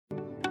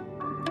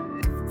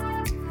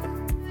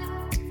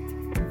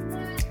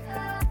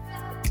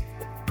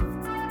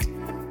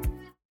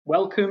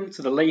Welcome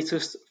to the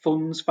latest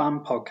Funds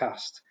Fan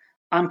podcast.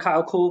 I'm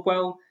Kyle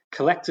Caldwell,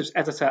 Collectives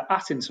Editor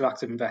at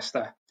Interactive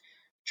Investor.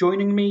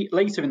 Joining me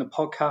later in the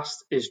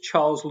podcast is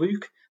Charles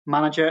Luke,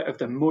 Manager of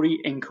the Murray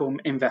Income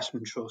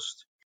Investment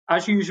Trust.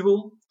 As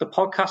usual, the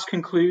podcast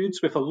concludes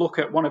with a look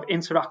at one of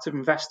Interactive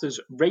Investor's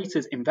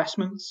rated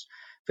investments.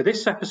 For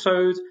this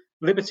episode,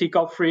 Liberty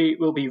Godfrey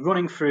will be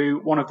running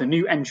through one of the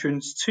new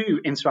entrants to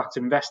Interactive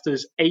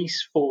Investor's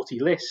ACE 40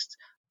 list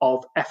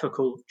of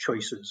ethical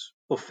choices.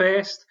 But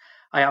first,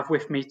 I have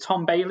with me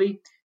Tom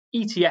Bailey,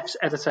 ETFs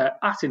editor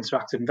at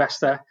Interactive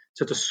Investor,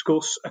 to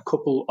discuss a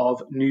couple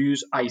of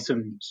news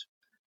items.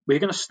 We're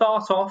going to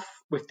start off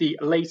with the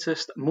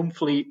latest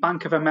monthly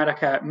Bank of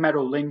America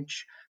Merrill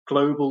Lynch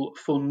Global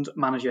Fund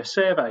Manager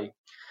Survey.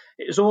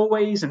 It is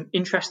always an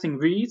interesting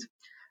read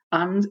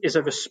and is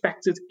a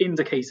respected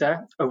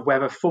indicator of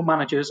whether fund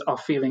managers are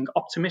feeling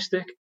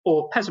optimistic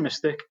or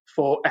pessimistic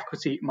for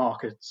equity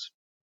markets.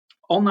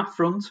 On that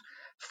front,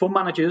 fund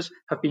managers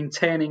have been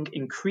turning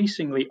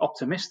increasingly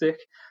optimistic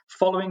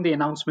following the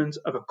announcement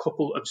of a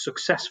couple of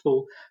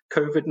successful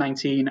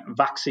COVID-19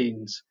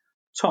 vaccines.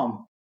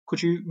 Tom,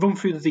 could you run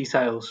through the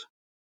details?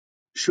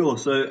 Sure.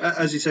 So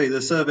as you say,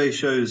 the survey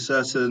shows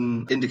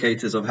certain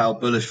indicators of how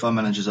bullish fund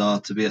managers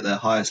are to be at their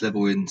highest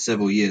level in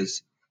several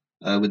years,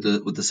 with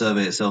the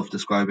survey itself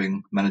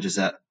describing managers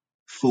at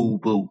full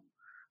bull.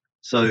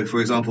 So,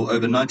 for example,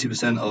 over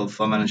 90% of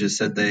fund managers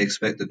said they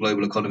expect the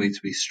global economy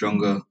to be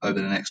stronger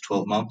over the next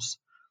 12 months.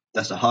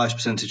 That's the highest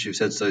percentage who've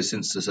said so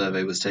since the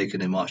survey was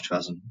taken in March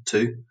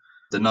 2002.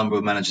 The number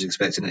of managers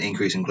expecting an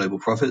increase in global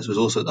profits was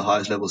also at the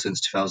highest level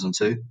since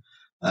 2002,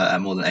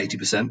 at more than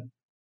 80%.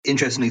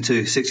 Interestingly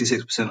too,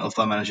 66% of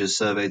fund managers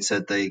surveyed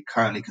said they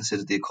currently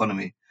consider the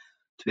economy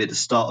to be at the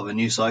start of a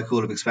new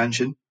cycle of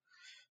expansion.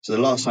 So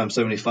the last time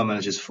so many fund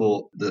managers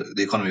thought the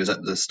economy was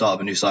at the start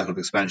of a new cycle of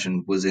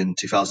expansion was in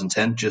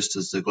 2010, just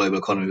as the global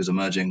economy was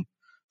emerging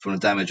from the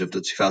damage of the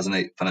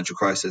 2008 financial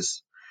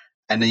crisis.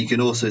 And then you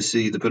can also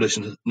see the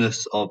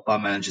bullishness of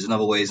fund managers in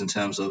other ways in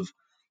terms of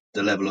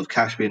the level of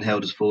cash being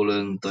held has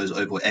fallen, those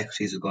overall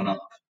equities have gone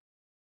up.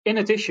 In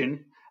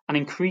addition, an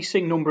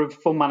increasing number of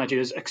fund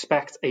managers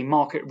expect a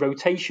market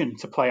rotation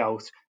to play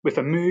out, with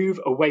a move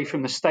away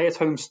from the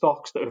stay-at-home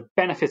stocks that have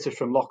benefited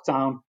from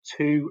lockdown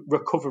to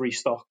recovery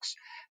stocks.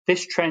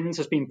 This trend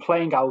has been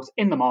playing out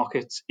in the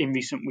markets in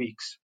recent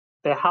weeks.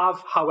 There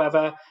have,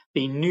 however,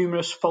 been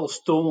numerous false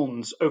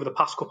dawns over the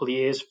past couple of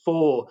years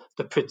for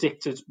the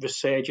predicted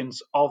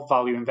resurgence of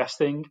value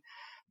investing.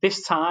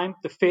 This time,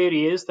 the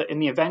theory is that in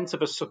the event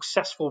of a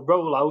successful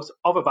rollout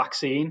of a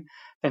vaccine,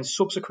 then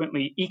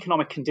subsequently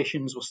economic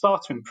conditions will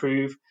start to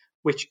improve,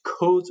 which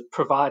could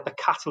provide the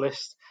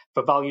catalyst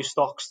for value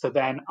stocks to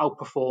then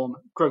outperform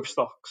growth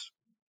stocks.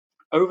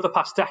 Over the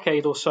past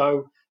decade or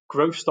so,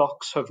 growth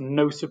stocks have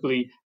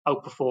notably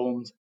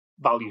outperformed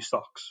value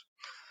stocks.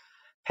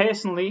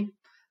 Personally,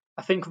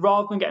 I think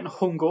rather than getting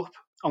hung up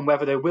on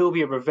whether there will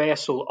be a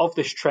reversal of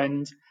this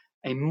trend,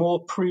 a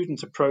more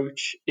prudent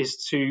approach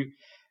is to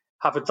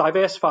have a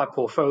diversified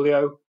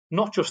portfolio,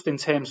 not just in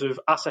terms of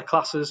asset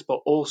classes, but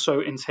also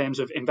in terms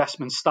of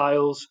investment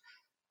styles.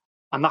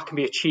 And that can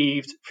be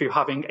achieved through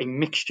having a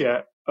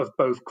mixture of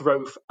both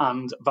growth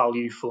and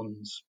value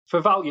funds. For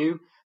value,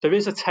 there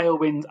is a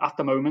tailwind at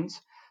the moment.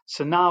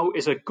 So now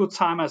is a good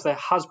time, as there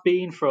has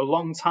been for a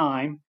long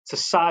time, to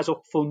size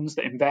up funds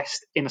that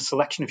invest in a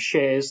selection of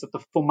shares that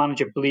the fund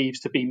manager believes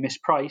to be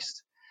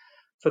mispriced.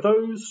 For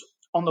those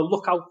on the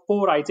lookout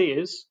for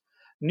ideas,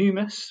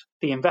 Numis,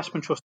 the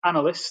investment trust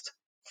analyst,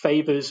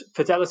 favours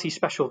Fidelity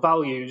Special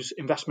Values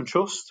Investment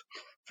Trust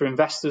for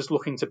investors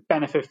looking to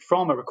benefit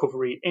from a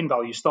recovery in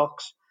value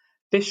stocks.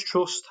 This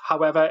trust,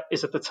 however,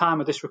 is at the time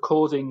of this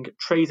recording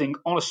trading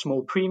on a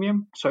small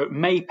premium, so it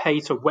may pay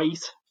to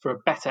wait for a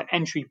better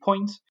entry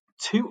point.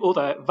 Two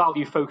other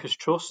value-focused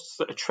trusts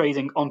that are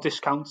trading on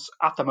discounts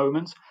at the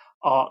moment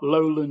are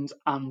Lowland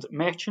and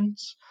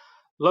Merchants.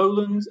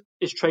 Lowland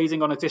is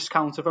trading on a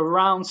discount of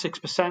around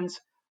 6%,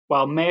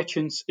 while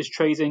Merchants is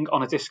trading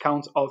on a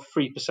discount of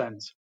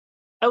 3%.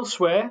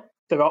 Elsewhere,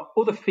 there are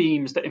other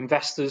themes that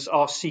investors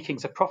are seeking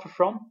to profit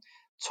from.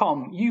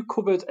 Tom, you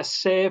covered a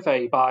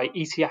survey by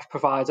ETF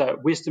provider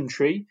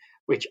WisdomTree,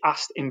 which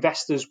asked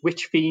investors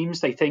which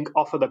themes they think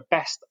offer the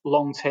best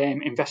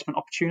long-term investment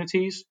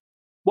opportunities.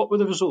 What were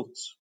the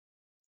results?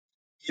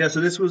 Yeah,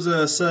 so this was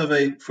a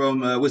survey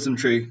from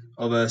WisdomTree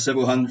of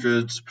several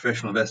hundred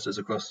professional investors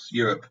across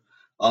Europe,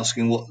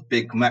 asking what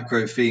big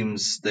macro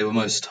themes they were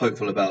most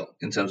hopeful about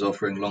in terms of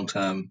offering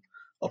long-term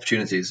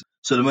opportunities.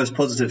 So the most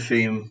positive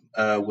theme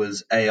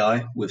was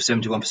AI, with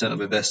 71% of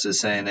investors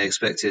saying they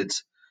expected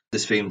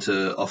this theme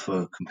to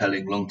offer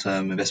compelling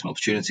long-term investment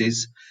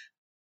opportunities.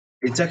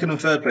 In second and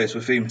third place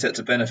were themes set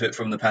to benefit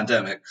from the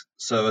pandemic.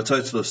 So a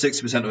total of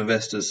 60% of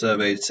investors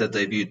surveyed said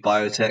they viewed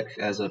biotech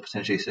as a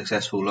potentially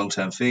successful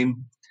long-term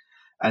theme.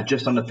 And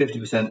just under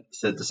 50%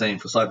 said the same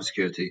for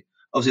cybersecurity.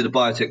 Obviously, the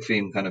biotech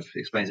theme kind of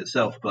explains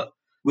itself, but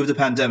with the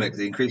pandemic,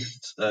 the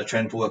increased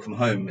trend for work from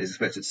home is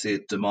expected to see a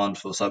demand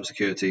for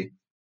cybersecurity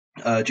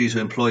due to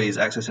employees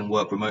accessing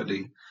work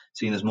remotely,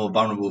 seen as more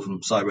vulnerable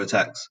from cyber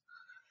attacks.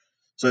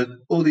 So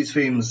all these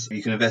themes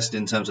you can invest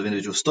in terms of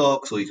individual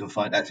stocks, or you can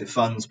find active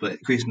funds, but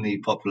increasingly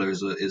popular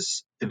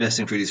is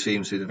investing through these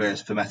themes through the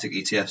various thematic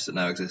ETFs that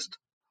now exist.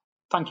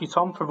 Thank you,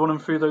 Tom, for running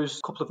through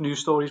those couple of news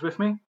stories with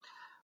me.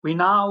 We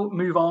now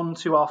move on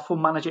to our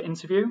fund manager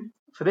interview.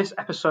 For this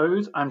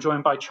episode, I'm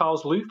joined by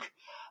Charles Luke,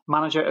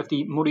 manager of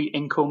the Murray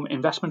Income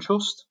Investment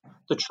Trust.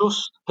 The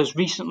trust has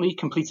recently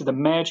completed a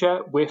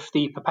merger with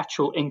the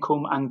Perpetual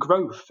Income and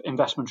Growth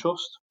Investment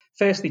Trust.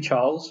 Firstly,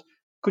 Charles,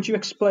 could you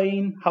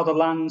explain how the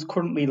land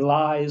currently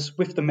lies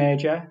with the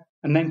merger?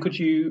 And then could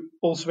you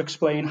also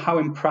explain how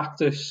in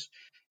practice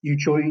you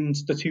joined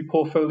the two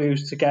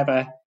portfolios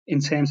together in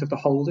terms of the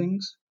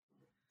holdings?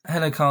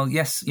 Hello, Carl.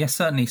 Yes,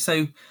 certainly.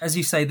 So, as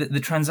you say, that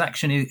the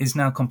transaction is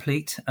now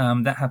complete.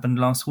 That happened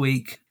last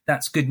week.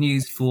 That's good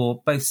news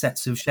for both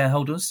sets of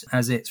shareholders,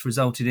 as it's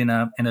resulted in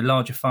a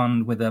larger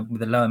fund with a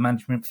lower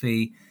management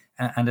fee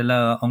and a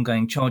lower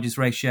ongoing charges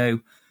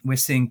ratio. We're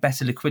seeing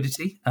better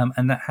liquidity,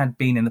 and that had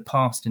been in the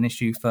past an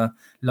issue for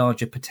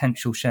larger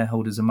potential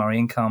shareholders of Murray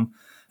Income.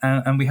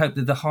 And we hope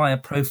that the higher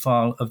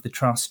profile of the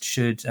trust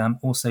should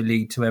also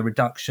lead to a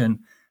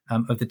reduction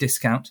of the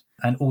discount,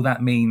 and all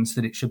that means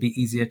that it should be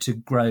easier to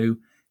grow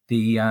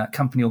the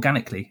company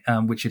organically,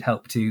 which should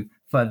help to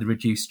further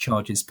reduce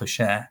charges per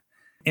share.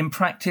 In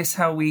practice,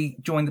 how we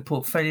joined the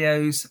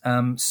portfolios,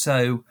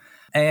 so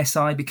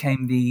ASI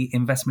became the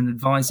investment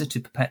advisor to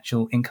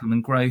Perpetual Income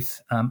and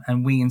Growth,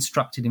 and we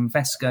instructed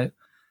Invesco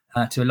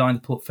to align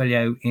the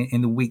portfolio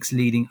in the weeks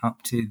leading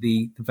up to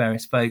the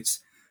various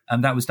votes.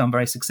 And that was done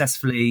very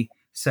successfully.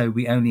 So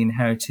we only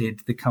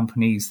inherited the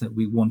companies that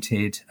we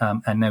wanted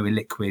and no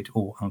illiquid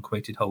or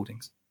unquoted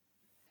holdings.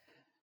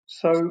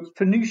 So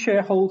for new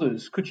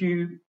shareholders, could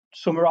you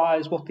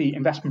summarise what the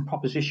investment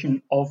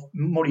proposition of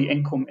Murray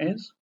Income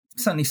is?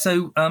 Certainly.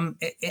 So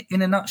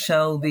in a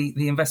nutshell,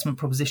 the investment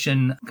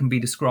proposition can be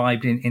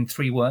described in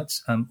three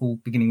words, all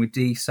beginning with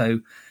D. So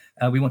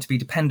we want to be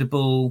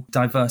dependable,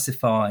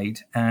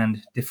 diversified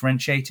and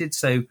differentiated.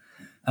 So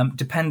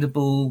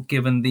dependable,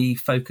 given the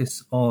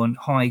focus on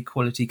high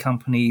quality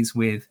companies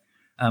with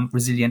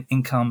resilient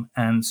income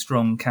and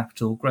strong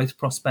capital growth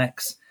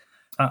prospects.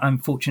 I'm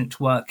fortunate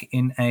to work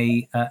in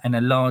a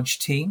large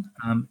team,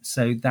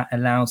 so that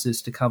allows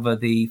us to cover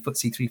the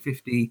FTSE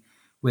 350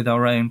 with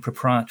our own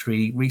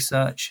proprietary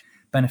research,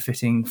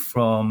 benefiting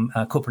from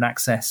corporate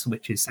access,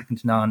 which is second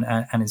to none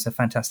and is a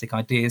fantastic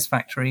ideas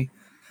factory.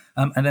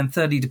 And then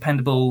thirdly,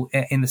 dependable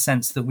in the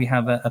sense that we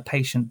have a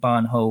patient buy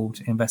and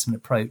hold investment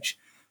approach,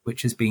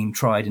 which has been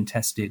tried and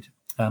tested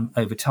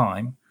over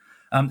time.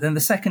 Then the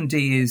second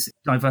D is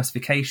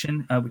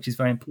diversification, which is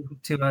very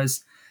important to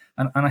us.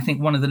 And I think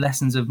one of the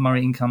lessons of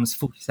Murray Income's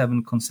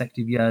 47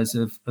 consecutive years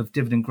of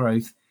dividend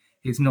growth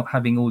is not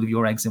having all of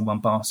your eggs in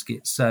one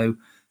basket. So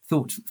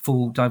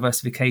thoughtful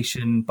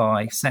diversification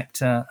by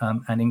sector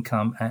and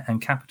income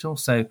and capital.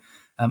 So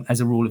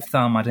as a rule of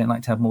thumb, I don't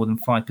like to have more than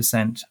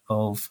 5%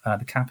 of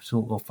the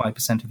capital or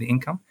 5% of the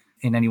income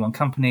in any one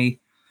company.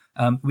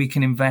 We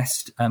can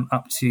invest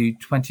up to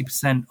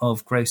 20%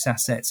 of gross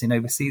assets in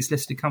overseas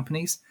listed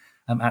companies.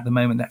 At the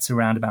moment, that's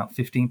around about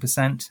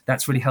 15%.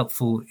 That's really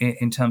helpful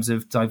in terms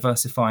of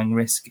diversifying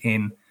risk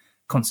in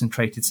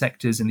concentrated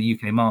sectors in the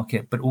UK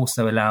market, but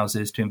also allows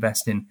us to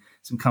invest in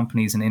some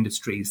companies and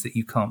industries that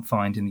you can't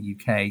find in the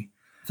UK.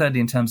 Thirdly,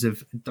 in terms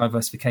of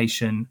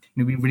diversification,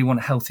 we really want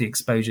a healthy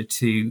exposure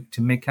to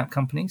mid-cap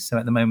companies. So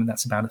at the moment,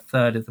 that's about a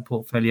third of the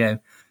portfolio.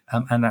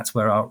 And that's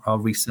where our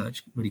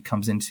research really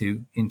comes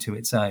into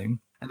its own.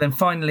 And then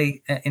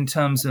finally, in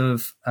terms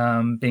of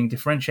being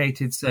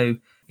differentiated, so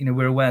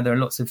we're aware there are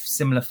lots of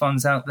similar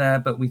funds out there,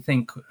 but we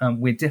think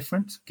we're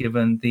different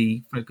given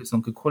the focus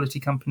on good quality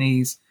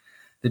companies,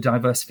 the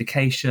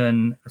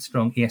diversification, a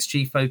strong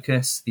ESG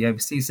focus, the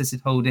overseas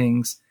listed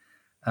holdings,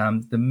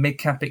 the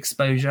mid-cap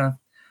exposure.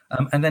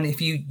 And then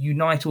if you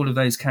unite all of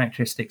those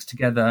characteristics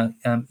together,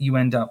 you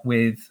end up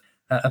with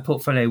a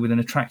portfolio with an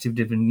attractive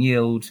dividend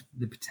yield,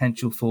 the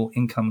potential for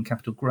income and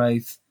capital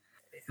growth,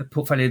 a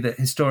portfolio that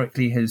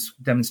historically has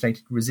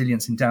demonstrated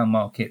resilience in down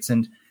markets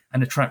and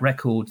a track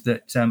record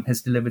that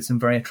has delivered some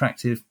very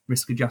attractive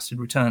risk-adjusted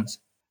returns.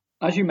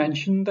 As you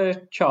mentioned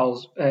there,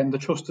 Charles, the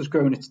Trust has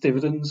grown its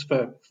dividends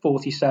for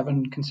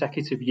 47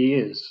 consecutive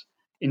years.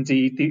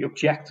 Indeed, the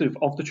objective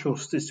of the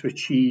Trust is to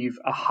achieve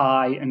a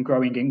high and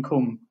growing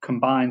income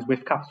combined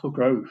with capital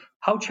growth.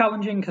 How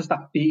challenging has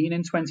that been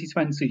in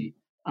 2020?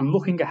 And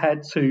looking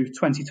ahead to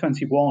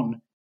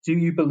 2021, do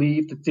you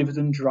believe the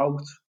dividend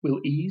drought will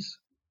ease?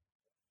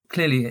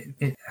 Clearly,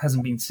 it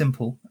hasn't been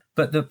simple,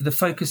 but the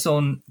focus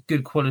on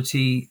good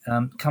quality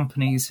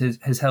companies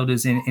has held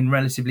us in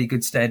relatively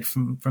good stead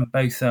from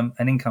both an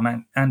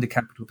income and a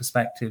capital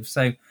perspective.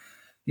 So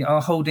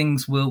our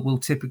holdings will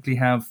typically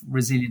have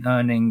resilient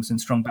earnings and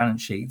strong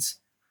balance sheets.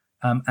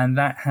 And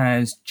that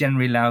has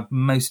generally allowed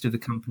most of the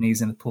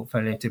companies in the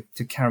portfolio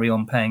to carry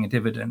on paying a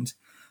dividend.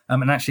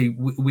 And actually,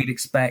 we'd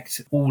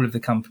expect all of the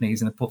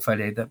companies in the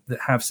portfolio that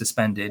have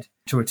suspended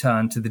to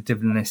return to the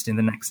dividend list in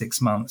the next 6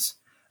 months.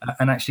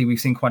 And actually, we've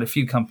seen quite a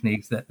few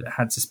companies that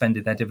had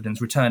suspended their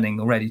dividends returning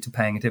already to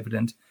paying a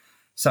dividend.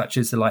 such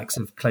as the likes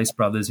of Close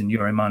Brothers and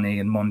Euromoney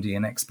and Mondi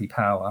and XP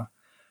Power.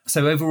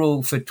 So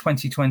overall for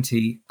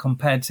 2020,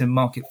 compared to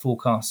market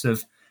forecasts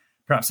of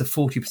perhaps a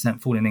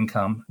 40% fall in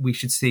income, we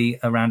should see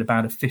around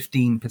about a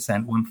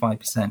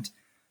 15%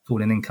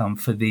 fall in income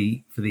for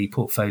the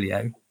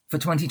portfolio. For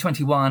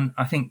 2021,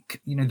 I think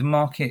the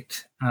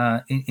market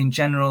in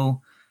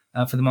general,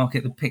 for the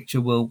market, the picture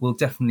will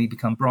definitely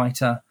become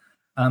brighter.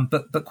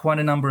 But quite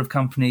a number of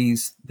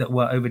companies that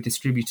were over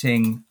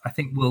distributing, I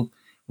think, will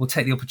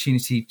take the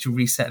opportunity to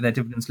reset their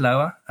dividends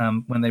lower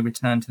when they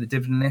return to the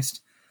dividend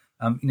list.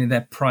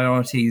 Their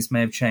priorities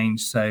may have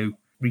changed, so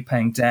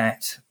repaying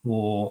debt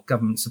or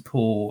government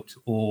support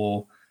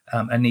or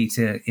a need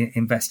to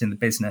invest in the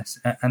business,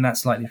 and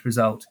that's likely to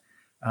result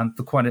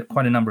for quite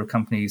a number of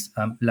companies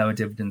lower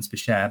dividends per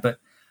share. But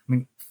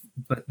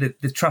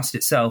the trust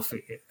itself,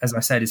 as I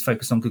said, is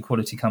focused on good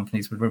quality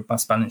companies with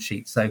robust balance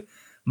sheets, so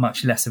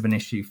much less of an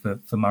issue for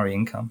Murray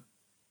Income.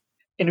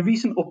 In a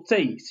recent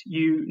update,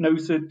 you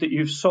noted that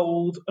you've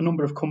sold a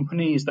number of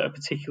companies that are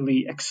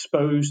particularly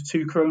exposed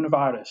to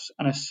coronavirus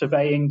and are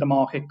surveying the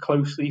market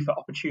closely for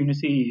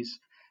opportunities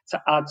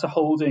to add to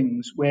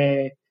holdings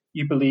where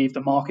you believe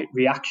the market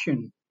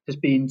reaction has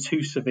been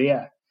too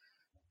severe.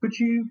 Could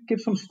you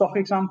give some stock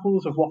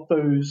examples of what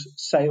those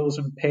sales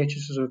and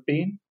purchases have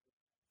been?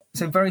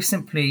 So very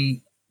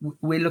simply,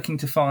 we're looking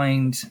to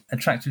find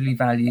attractively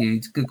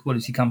valued, good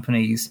quality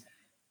companies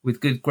with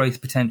good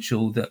growth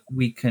potential that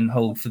we can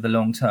hold for the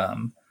long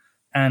term.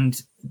 And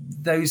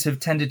those have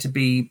tended to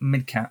be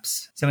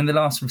mid-caps. So in the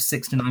last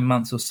 6 to 9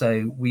 months or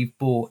so, we've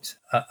bought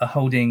a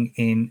holding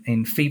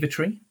in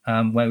Fevertree,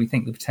 where we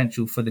think the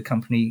potential for the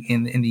company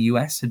in the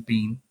US had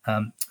been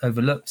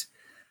overlooked.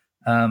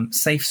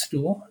 Safe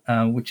Store,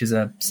 which is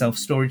a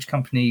self-storage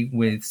company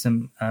with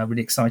some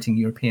really exciting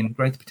European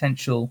growth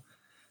potential.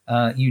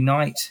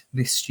 Unite,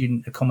 this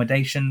student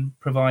accommodation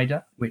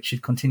provider, which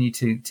should continue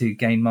to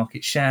gain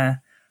market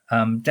share.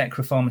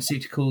 Decra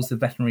Pharmaceuticals, the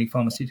veterinary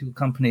pharmaceutical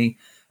company,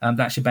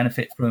 that should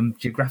benefit from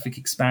geographic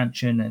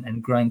expansion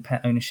and growing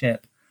pet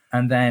ownership.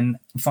 And then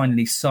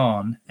finally,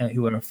 Sarn,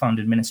 who are a fund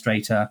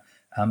administrator.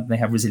 They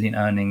have resilient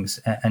earnings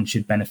and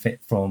should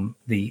benefit from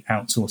the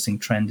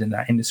outsourcing trend in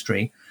that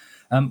industry.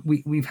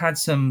 We've had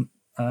some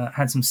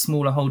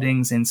smaller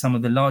holdings in some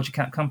of the larger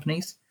cap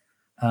companies,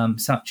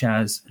 such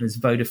as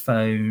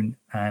Vodafone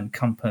and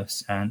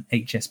Compass and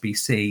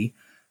HSBC,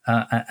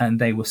 and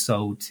they were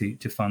sold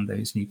to fund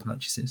those new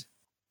purchases.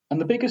 And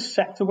the biggest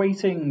sector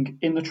weighting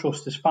in the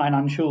trust is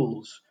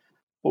financials.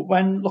 But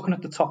when looking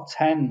at the top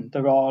 10,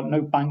 there are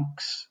no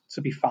banks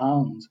to be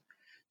found.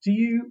 Do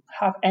you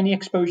have any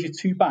exposure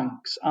to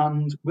banks,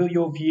 and will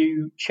your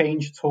view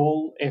change at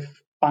all if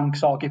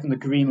banks are given the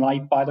green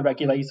light by the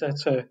regulator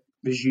to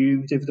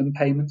resume dividend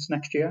payments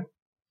next year?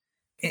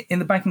 In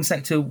the banking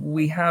sector,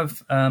 we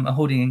have a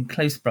holding in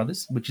Close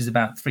Brothers, which is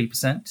about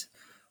 3%.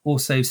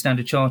 Also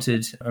Standard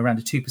Chartered, around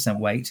a 2%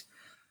 weight.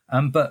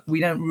 But we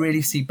don't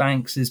really see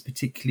banks as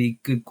particularly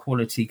good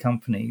quality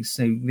companies.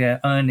 So their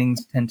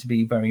earnings tend to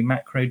be very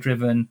macro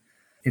driven.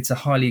 It's a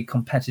highly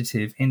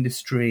competitive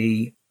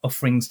industry.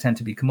 Offerings tend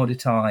to be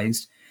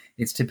commoditized.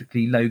 It's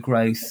typically low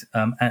growth.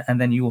 And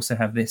then you also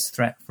have this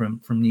threat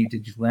from new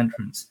digital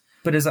entrants.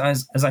 But as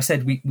I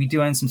said, we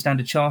do own some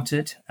Standard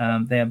Chartered.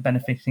 They are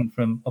benefiting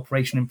from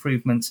operational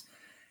improvements,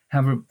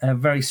 have a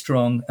very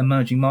strong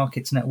emerging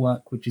markets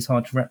network, which is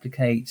hard to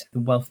replicate.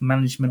 The wealth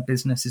management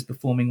business is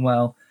performing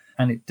well,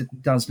 and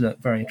it does look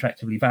very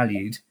attractively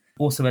valued.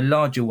 Also a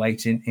larger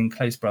weight in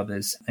Close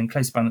Brothers, and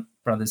Close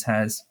Brothers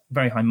has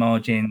very high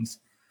margins,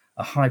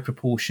 a high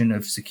proportion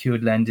of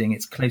secured lending.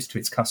 It's close to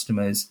its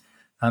customers,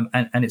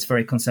 and it's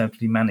very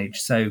conservatively managed.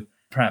 So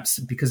perhaps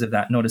because of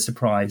that, not a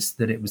surprise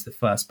that it was the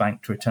first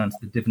bank to return to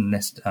the dividend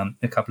list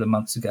a couple of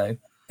months ago.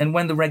 And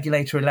when the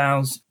regulator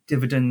allows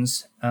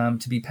dividends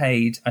to be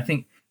paid, I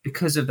think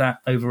because of that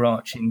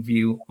overarching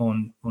view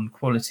on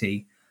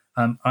quality,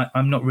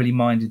 I'm not really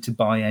minded to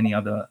buy any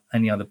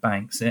other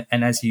banks.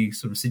 And as you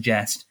sort of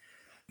suggest,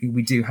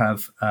 we do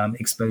have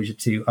exposure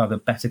to other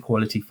better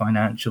quality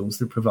financials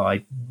that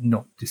provide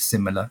not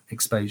dissimilar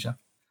exposure.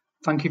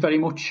 Thank you very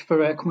much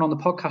for coming on the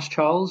podcast,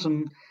 Charles.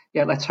 And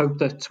yeah, let's hope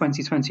that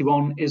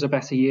 2021 is a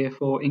better year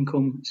for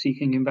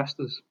income-seeking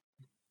investors.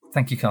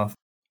 Thank you, Carl.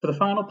 For the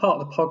final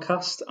part of the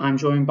podcast, I'm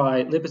joined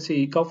by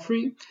Liberty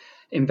Godfrey,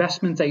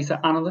 investment data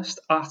analyst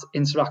at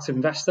Interactive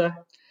Investor.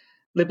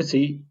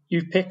 Liberty,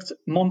 you've picked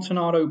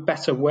Montanaro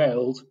Better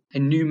World, a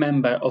new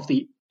member of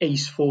the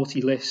ACE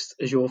 40 list,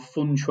 as your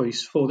fund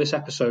choice for this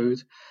episode.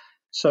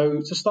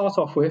 So to start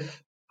off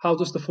with, how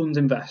does the fund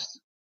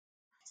invest?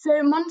 So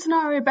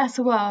Montanaro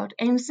Better World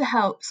aims to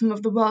help some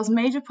of the world's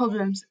major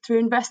problems through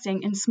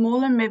investing in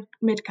small and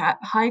mid-cap,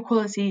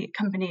 high-quality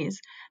companies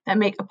that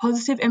make a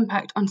positive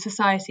impact on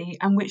society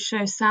and which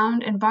show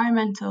sound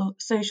environmental,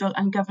 social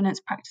and governance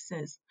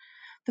practices.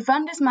 The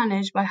fund is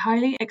managed by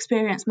highly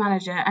experienced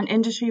manager and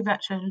industry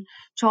veteran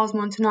Charles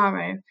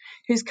Montanaro,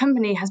 whose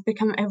company has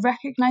become a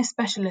recognised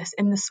specialist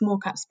in the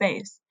small-cap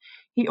space.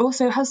 He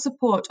also has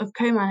support of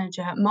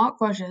co-manager Mark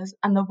Rogers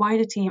and the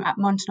wider team at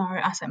Montanaro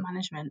Asset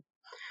Management.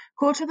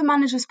 Core to the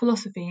manager's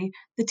philosophy,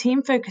 the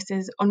team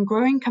focuses on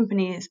growing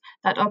companies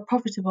that are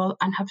profitable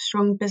and have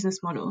strong business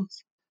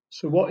models.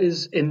 So what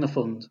is in the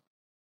fund?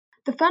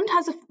 The fund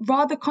has a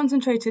rather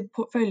concentrated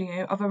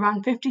portfolio of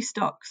around 50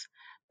 stocks,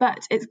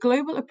 but its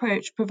global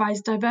approach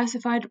provides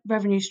diversified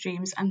revenue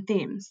streams and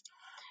themes.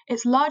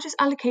 Its largest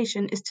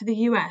allocation is to the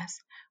US,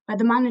 where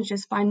the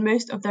managers find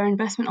most of their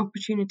investment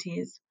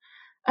opportunities.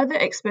 Other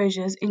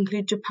exposures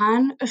include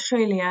Japan,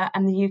 Australia,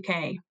 and the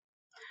UK.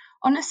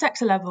 On a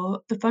sector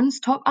level, the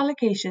fund's top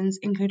allocations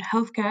include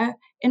healthcare,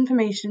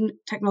 information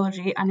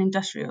technology, and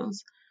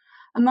industrials.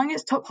 Among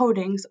its top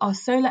holdings are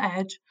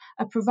SolarEdge,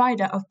 a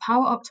provider of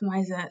power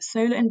optimizer,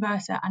 solar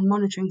inverter, and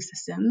monitoring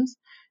systems,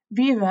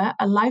 Viva,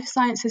 a life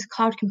sciences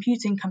cloud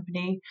computing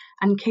company,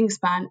 and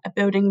Kingspan, a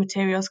building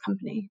materials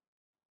company.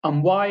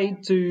 And why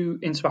do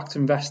Interactive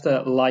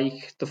Investor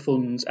like the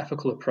fund's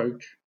ethical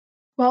approach?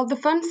 Well, the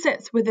fund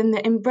sits within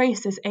the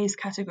Embraces ACE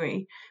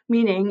category,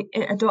 meaning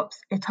it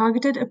adopts a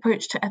targeted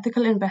approach to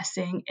ethical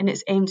investing in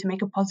its aim to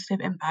make a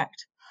positive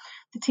impact.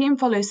 The team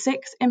follows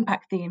 6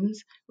 impact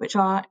themes, which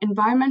are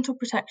environmental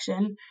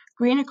protection,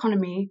 green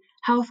economy,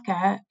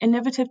 healthcare,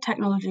 innovative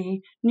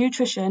technology,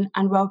 nutrition,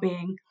 and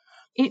well-being,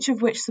 each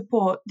of which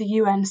support the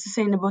UN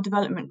Sustainable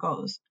Development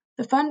Goals.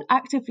 The fund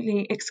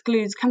actively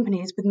excludes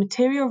companies with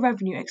material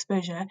revenue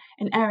exposure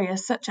in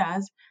areas such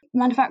as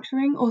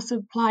manufacturing or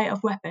supply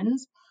of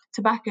weapons,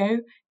 tobacco,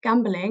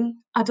 gambling,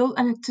 adult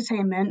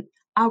entertainment,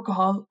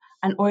 alcohol,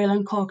 and oil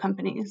and coal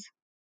companies.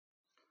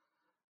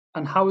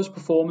 And how has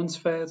performance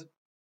fared?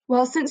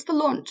 Well, since the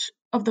launch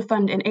of the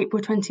fund in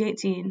April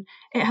 2018,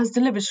 it has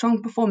delivered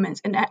strong performance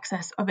in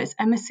excess of its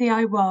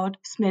MSCI World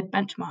SMID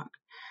benchmark.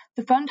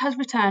 The fund has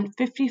returned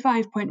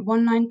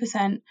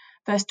 55.19%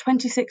 versus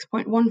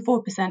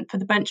 26.14% for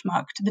the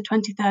benchmark to the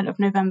 23rd of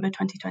November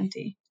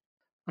 2020.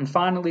 And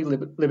finally,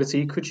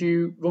 Liberty, could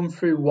you run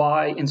through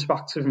why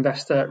Interactive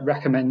Investor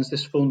recommends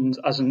this fund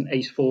as an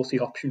ACE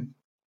 40 option?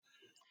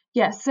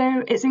 Yes,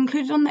 so it's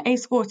included on the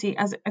ACE 40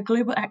 as a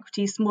global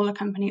equity smaller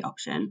company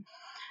option.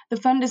 The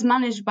fund is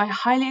managed by a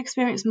highly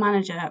experienced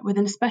manager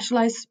within a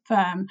specialised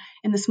firm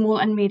in the small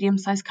and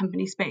medium-sized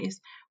company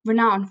space,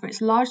 renowned for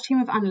its large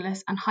team of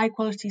analysts and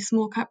high-quality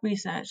small-cap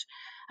research,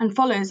 and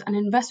follows an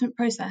investment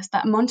process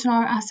that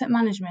Montanaro Asset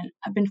Management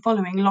had been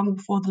following long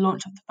before the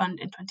launch of the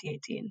fund in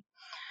 2018.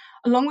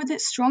 Along with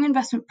its strong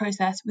investment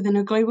process within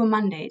a global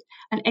mandate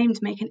and aim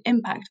to make an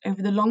impact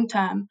over the long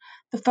term,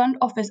 the fund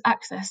offers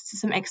access to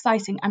some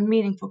exciting and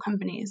meaningful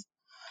companies.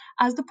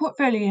 As the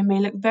portfolio may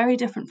look very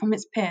different from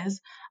its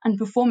peers and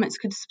performance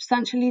could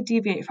substantially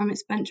deviate from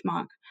its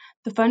benchmark,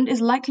 the fund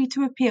is likely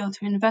to appeal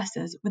to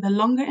investors with a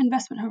longer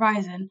investment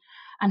horizon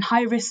and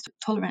high risk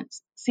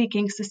tolerance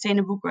seeking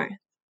sustainable growth.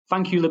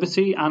 Thank you,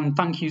 Liberty, and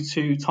thank you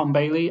to Tom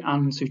Bailey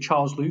and to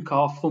Charles Luke,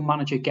 our fund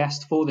manager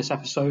guest for this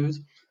episode.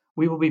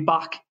 We will be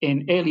back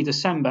in early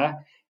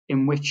December,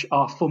 in which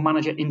our fund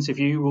manager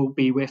interview will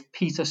be with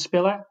Peter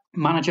Spiller,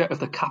 manager of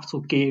the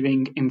Capital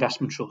Gearing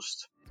Investment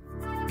Trust.